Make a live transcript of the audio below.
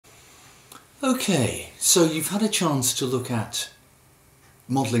Okay, so you've had a chance to look at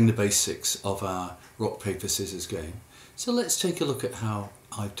modelling the basics of our rock, paper, scissors game. So let's take a look at how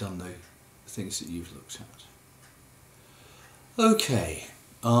I've done the things that you've looked at. Okay,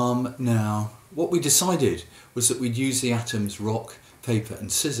 now what we decided was that we'd use the atoms rock, paper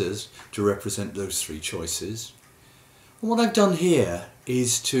and scissors to represent those three choices. And what I've done here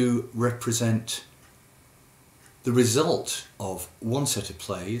is to represent the result of one set of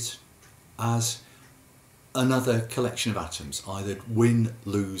plays as another collection of atoms, either win,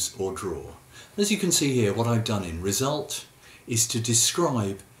 lose or draw. As you can see here, what I've done in result is to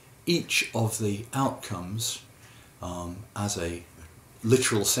describe each of the outcomes as a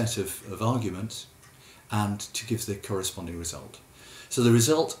literal set of arguments and to give the corresponding result. So the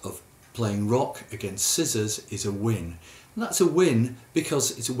result of playing rock against scissors is a win. And that's a win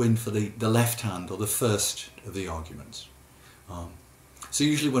because it's a win for the left hand or the first of the arguments. So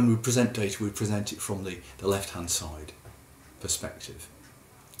usually when we present data, we present it from the left hand side perspective.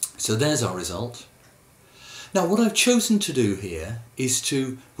 So there's our result. Now what I've chosen to do here is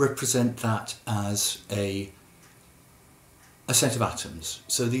to represent that as a set of atoms.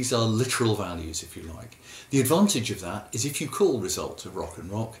 So these are literal values, if you like. The advantage of that is if you call result of rock and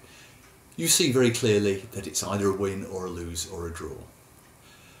rock, you see very clearly that it's either a win or a lose or a draw.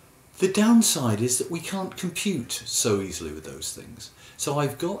 The downside is that we can't compute so easily with those things. So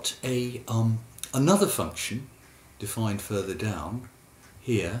I've got another function defined further down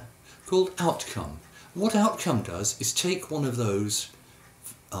here called outcome. What outcome does is take one of those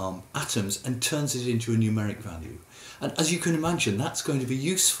atoms and turns it into a numeric value. And as you can imagine, that's going to be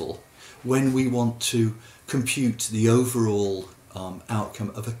useful when we want to compute the overall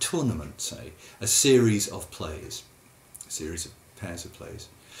outcome of a tournament, say, a series of plays, a series of pairs of plays.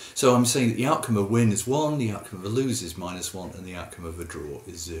 So I'm saying that the outcome of a win is 1, the outcome of a lose is -1, and the outcome of a draw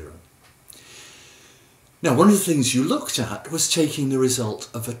is 0. Now, one of the things you looked at was taking the result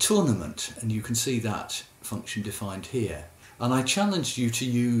of a tournament, and you can see that function defined here. And I challenged you to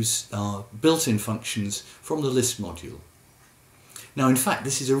use built-in functions from the list module. Now, in fact,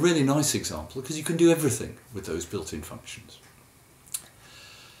 this is a really nice example because you can do everything with those built-in functions.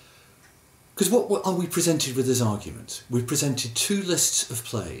 Because what are we presented with as arguments? We've presented two lists of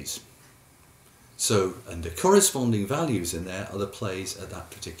plays. So, and the corresponding values in there are the plays at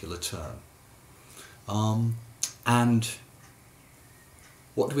that particular turn. And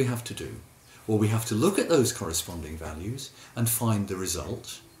what do we have to do? Well, we have to look at those corresponding values and find the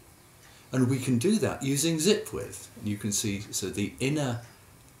result. And we can do that using zipwith. And you can see, so the inner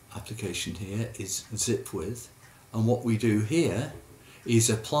application here is zipwith. And what we do here is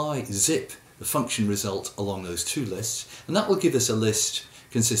apply zip, the function result, along those two lists. And that will give us a list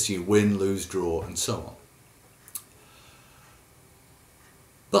consisting of win, lose, draw, and so on.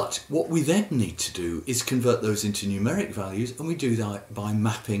 But what we then need to do is convert those into numeric values, and we do that by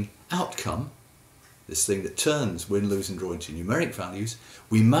mapping outcome, this thing that turns win, lose and draw into numeric values.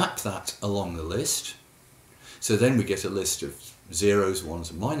 We map that along the list, so then we get a list of zeros, ones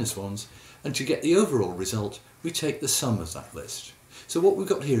and -1s, and to get the overall result we take the sum of that list. So what we've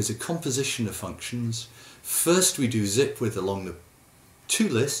got here is a composition of functions. First we do zipwith along the two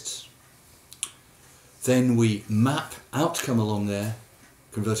lists, then we map outcome along there,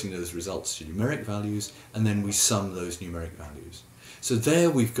 converting those results to numeric values, and then we sum those numeric values. So there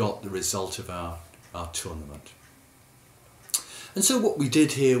we've got the result of our tournament. And so what we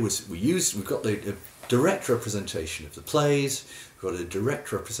did here was we've got the direct representation of the plays, we've got a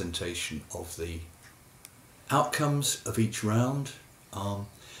direct representation of the outcomes of each round,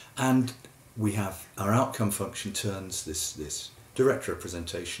 and we have our outcome function turns this direct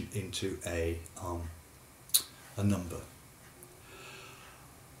representation into a number.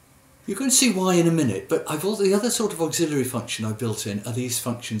 You're going to see why in a minute, but the other sort of auxiliary function I built in are these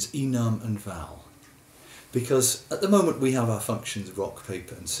functions enum and val. Because at the moment we have our functions rock,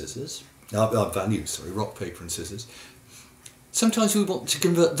 paper and scissors, our values, sorry, rock, paper and scissors. Sometimes we want to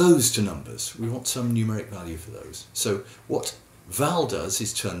convert those to numbers. We want some numeric value for those. So what val does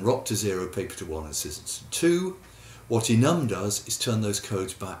is turn rock to 0, paper to 1 and scissors to 2. What enum does is turn those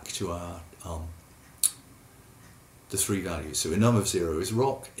codes back to our the three values. So enum of 0 is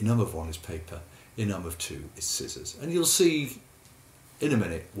rock, enum of 1 is paper, enum of 2 is scissors. And you'll see in a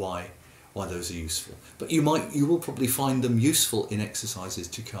minute why those are useful. But you will probably find them useful in exercises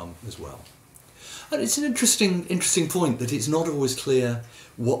to come as well. And it's an interesting point that it's not always clear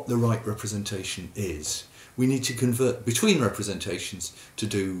what the right representation is. We need to convert between representations to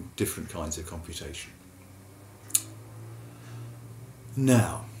do different kinds of computation.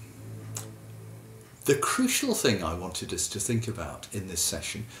 Now, The crucial thing I wanted us to think about in this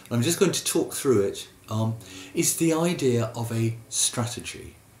session, and I'm just going to talk through it, is the idea of a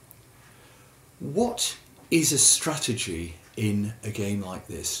strategy. What is a strategy in a game like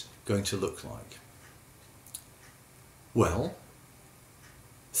this going to look like? Well,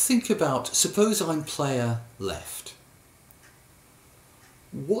 think about, suppose I'm player left.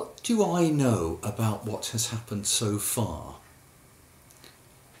 What do I know about what has happened so far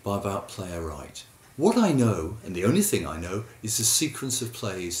about player right? What I know, and the only thing I know, is the sequence of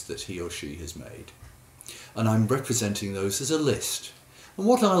plays that he or she has made. And I'm representing those as a list. And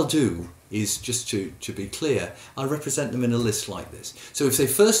what I'll do is, just to be clear, I'll represent them in a list like this. So if they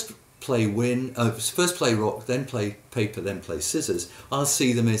first play rock, then play paper, then play scissors, I'll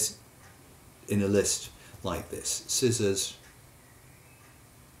see them as in a list like this. Scissors,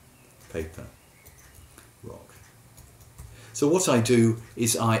 paper, rock. So what I do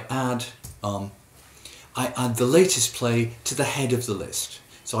is I add the latest play to the head of the list.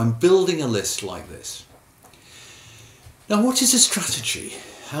 So I'm building a list like this. Now, what is a strategy?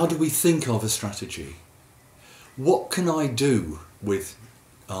 How do we think of a strategy? What can I do with,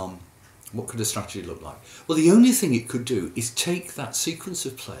 what could a strategy look like? Well, the only thing it could do is take that sequence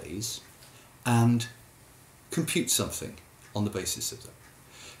of plays and compute something on the basis of them.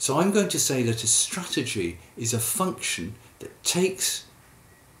 So I'm going to say that a strategy is a function that takes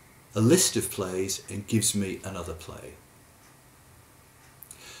a list of plays and gives me another play.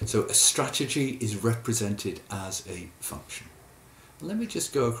 So a strategy is represented as a function. Let me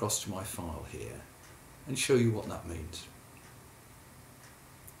just go across to my file here and show you what that means.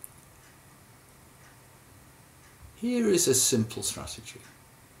 Here is a simple strategy.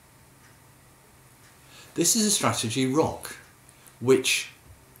 This is a strategy rock, which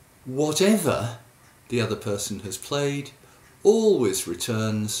whatever the other person has played always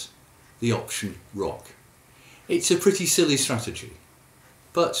returns the option rock. It's a pretty silly strategy,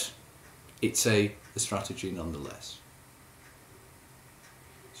 but it's a strategy nonetheless.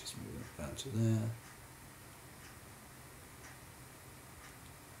 Just move it down to there.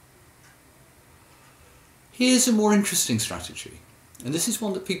 Here's a more interesting strategy, and this is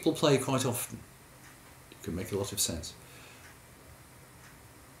one that people play quite often. It can make a lot of sense.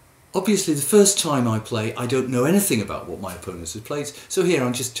 Obviously, the first time I play, I don't know anything about what my opponents have played, so here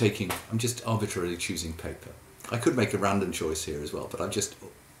I'm just arbitrarily choosing paper. I could make a random choice here as well, but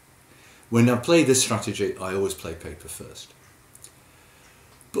when I play this strategy, I always play paper first.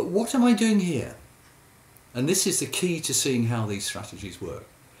 But what am I doing here? And this is the key to seeing how these strategies work.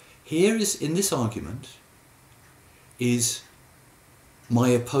 Here is, in this argument, is my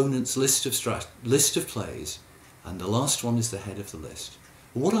opponent's list of plays, and the last one is the head of the list.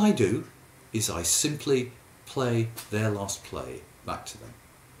 What I do is I simply play their last play back to them.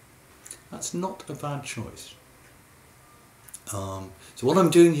 That's not a bad choice. So what I'm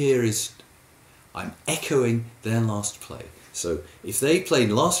doing here is I'm echoing their last play. So if they played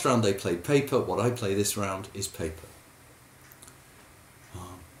last round, they played paper. What I play this round is paper.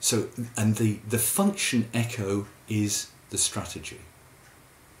 And the function echo is the strategy.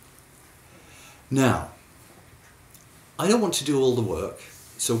 Now, I don't want to do all the work.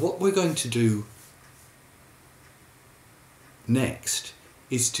 So what we're going to do next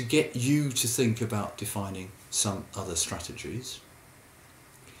is to get you to think about defining some other strategies,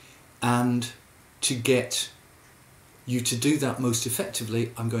 and to get you to do that most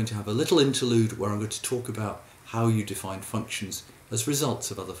effectively, I'm going to have a little interlude where I'm going to talk about how you define functions as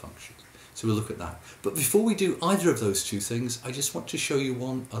results of other functions. So we'll look at that. But before we do either of those two things, I just want to show you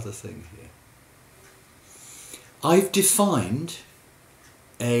one other thing here. I've defined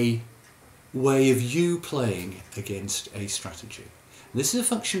a way of you playing against a strategy. And this is a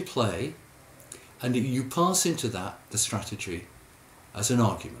function play, and you pass into that the strategy as an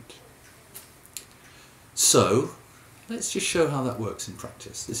argument. So let's just show how that works in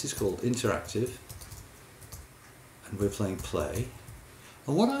practice. This is called interactive, and we're playing play.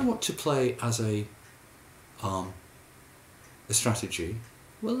 And what I want to play as a strategy,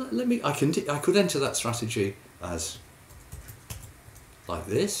 well, I could enter that strategy as like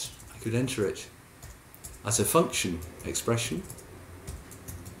this. I could enter it as a function expression.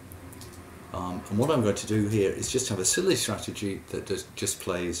 And what I'm going to do here is just have a silly strategy that just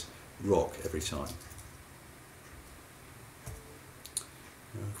plays rock every time.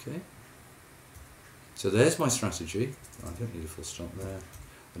 Okay. So there's my strategy. I don't need a full stop there.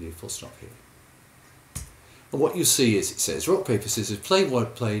 I need a full stop here. And what you see is it says rock, paper, scissors, play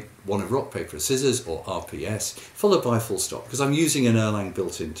one of rock, paper, scissors, or RPS, followed by a full stop, because I'm using an Erlang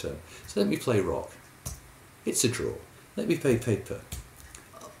built-in term. So let me play rock. It's a draw. Let me play paper.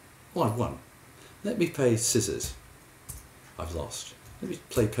 1-1. Let me play scissors. I've lost. Let me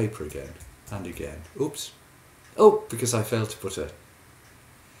play paper again and again. Oops. Oh, because I failed to put a...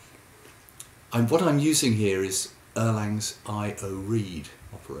 what I'm using here is Erlang's I/O read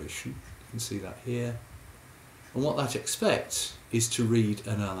operation. You can see that here. And what that expects is to read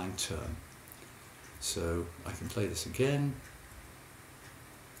an Erlang term. So I can play this again.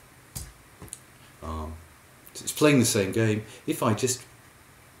 So it's playing the same game. If I just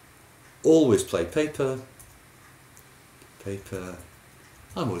always play paper,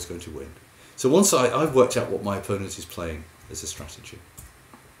 I'm always going to win. So once I've worked out what my opponent is playing as a strategy.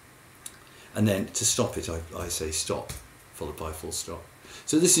 And then to stop it, I say stop, followed by full stop.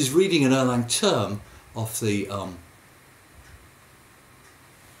 So this is reading an Erlang term off the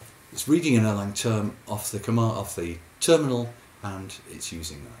it's reading an Erlang term off the command of the terminal, and it's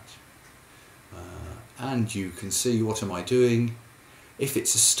using that. And you can see, what am I doing? If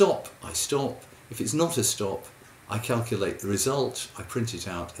it's a stop, I stop. If it's not a stop, I calculate the result, I print it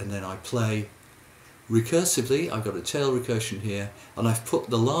out, and then I play recursively. I've got a tail recursion here, and I've put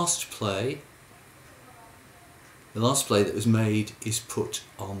the last play that was made is put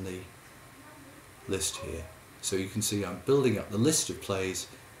on the list here. So you can see I'm building up the list of plays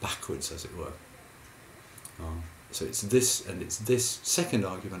backwards, as it were. So it's this, and it's this second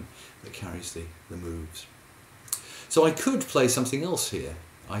argument that carries the moves. So I could play something else here.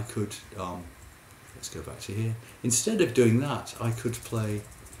 I could, let's go back to here. Instead of doing that, I could play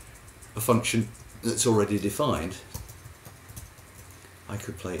a function that's already defined. I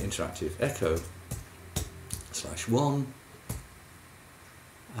could play interactive echo /1,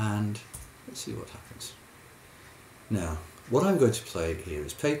 and let's see what happens. Now, what I'm going to play here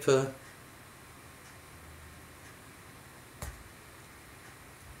is paper.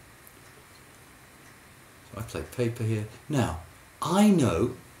 So I play paper here. Now, I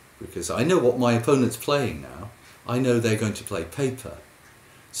know, because I know what my opponent's playing now, I know they're going to play paper.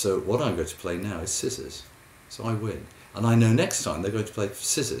 So what I'm going to play now is scissors. So I win. And I know next time they're going to play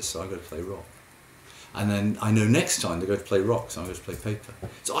scissors, so I'm going to play rock. And then I know next time they're going to play rock, so I'm going to play paper.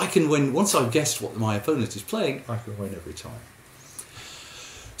 So I can win, once I've guessed what my opponent is playing, I can win every time.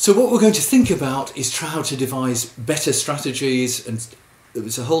 So what we're going to think about is how to devise better strategies, and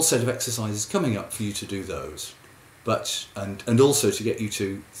there's a whole set of exercises coming up for you to do those. But, and also to get you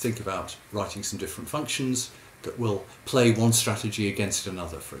to think about writing some different functions that will play one strategy against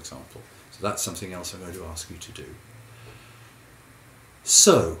another, for example. So that's something else I'm going to ask you to do.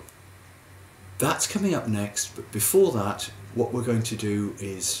 So that's coming up next, but before that, what we're going to do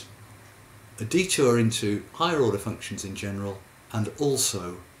is a detour into higher order functions in general, and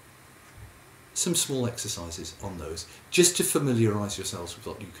also some small exercises on those, just to familiarise yourselves with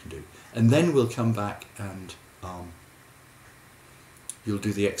what you can do. And then we'll come back and you'll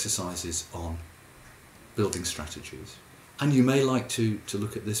do the exercises on building strategies. And you may like to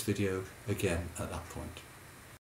look at this video again at that point.